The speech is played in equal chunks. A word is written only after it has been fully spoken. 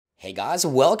Hey guys,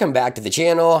 welcome back to the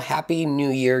channel. Happy New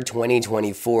Year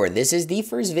 2024. This is the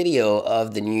first video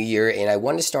of the new year and I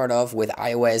want to start off with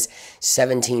iOS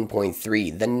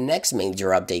 17.3, the next major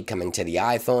update coming to the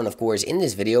iPhone. Of course, in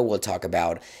this video, we'll talk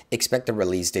about expected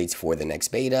release dates for the next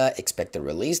beta, expected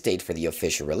release date for the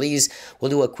official release. We'll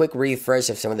do a quick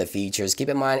refresh of some of the features. Keep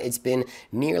in mind, it's been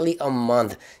nearly a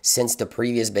month since the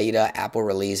previous beta. Apple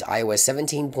released iOS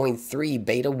 17.3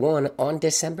 Beta 1 on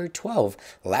December 12th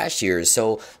last year.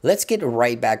 So let's get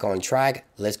right back on track.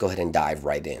 Let's go ahead and dive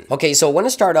right in. Okay, so I want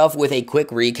to start off with a quick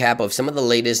recap of some of the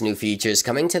latest new features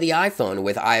coming to the iPhone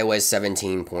with iOS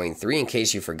 17.3. In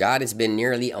case you forgot, it's been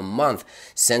nearly a month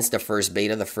since the first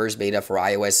beta. The first beta for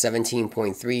iOS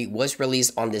 17.3 was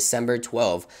released on December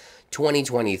 12th.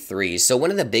 2023. So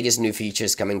one of the biggest new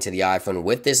features coming to the iPhone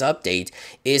with this update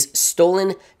is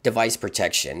stolen device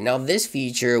protection. Now this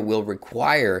feature will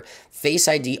require Face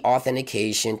ID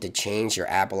authentication to change your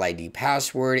Apple ID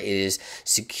password. It is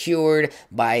secured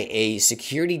by a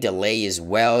security delay as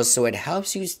well, so it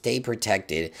helps you stay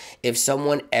protected if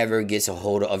someone ever gets a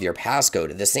hold of your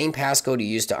passcode. The same passcode you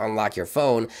use to unlock your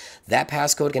phone, that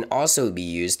passcode can also be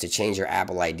used to change your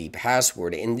Apple ID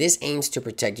password, and this aims to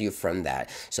protect you from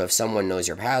that. So if someone knows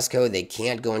your passcode, they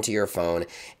can't go into your phone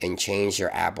and change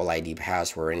your Apple ID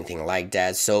password or anything like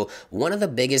that. So one of the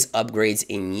biggest upgrades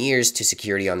in years to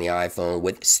security on the iPhone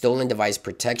with stolen device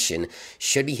protection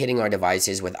should be hitting our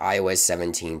devices with iOS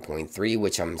 17.3,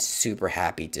 which I'm super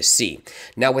happy to see.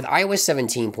 Now with iOS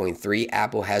 17.3,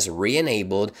 Apple has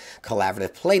re-enabled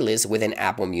collaborative playlists within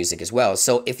Apple Music as well.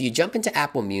 So if you jump into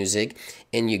Apple Music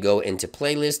and you go into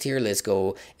playlist here, let's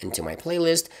go into my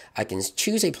playlist. I can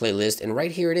choose a playlist and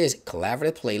right here it is.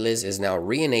 Collaborative playlist is now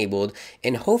re-enabled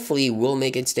and hopefully will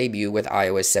make its debut with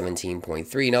iOS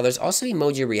 17.3. Now there's also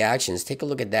emoji reactions. Take a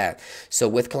look at that. So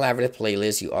with collaborative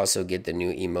playlists, you also get the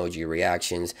new emoji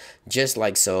reactions just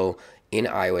like so in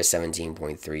iOS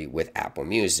 17.3 with Apple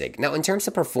Music. Now, in terms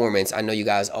of performance, I know you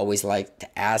guys always like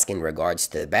to ask in regards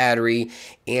to the battery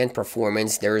and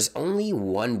performance. There's only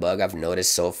one bug I've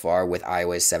noticed so far with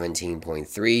iOS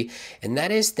 17.3, and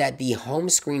that is that the home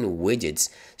screen widgets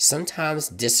sometimes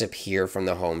disappear from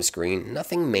the home screen.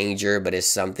 Nothing major, but it's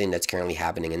something that's currently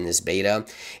happening in this beta.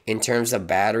 In terms of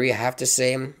battery, I have to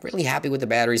say I'm really happy with the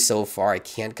battery so far. I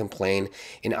can't complain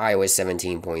in iOS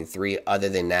 17.3. Other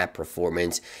than that,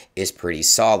 performance is pretty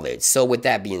solid. So with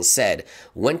that being said,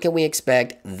 when can we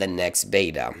expect the next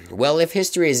beta? Well, if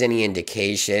history is any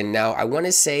indication, now I want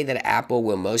to say that Apple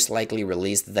will most likely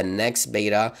release the next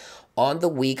beta on the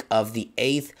week of the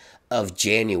 8th of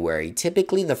January.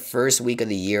 Typically the first week of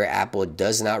the year, Apple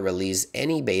does not release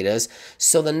any betas,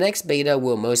 so the next beta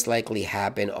will most likely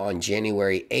happen on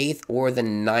January 8th or the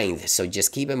 9th. So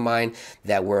just keep in mind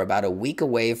that we're about a week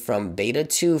away from beta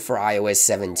 2 for iOS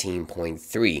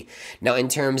 17.3. Now in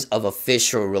terms of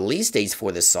official release dates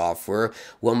for the software,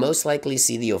 we'll most likely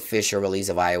see the official release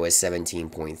of iOS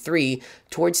 17.3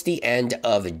 towards the end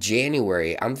of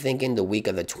January. I'm thinking the week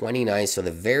of the 29th, so the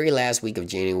very last week of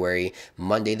January,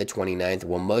 Monday the 29th,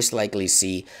 we'll most likely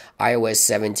see iOS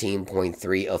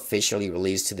 17.3 officially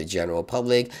released to the general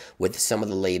public with some of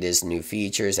the latest new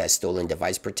features as stolen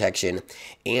device protection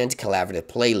and collaborative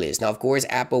playlists. Now, of course,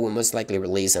 Apple will most likely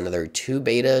release another 2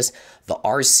 betas, the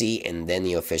RC, and then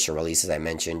the official release, as I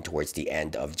mentioned, towards the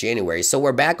end of January. So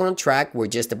we're back on track. We're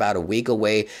just about a week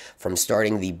away from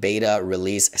starting the beta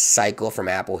release cycle from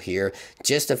Apple here.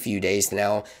 Just a few days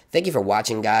now. Thank you for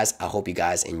watching, guys. I hope you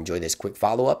guys enjoy this quick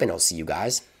follow-up, and I'll see you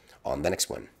guys on the next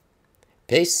one.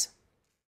 Peace.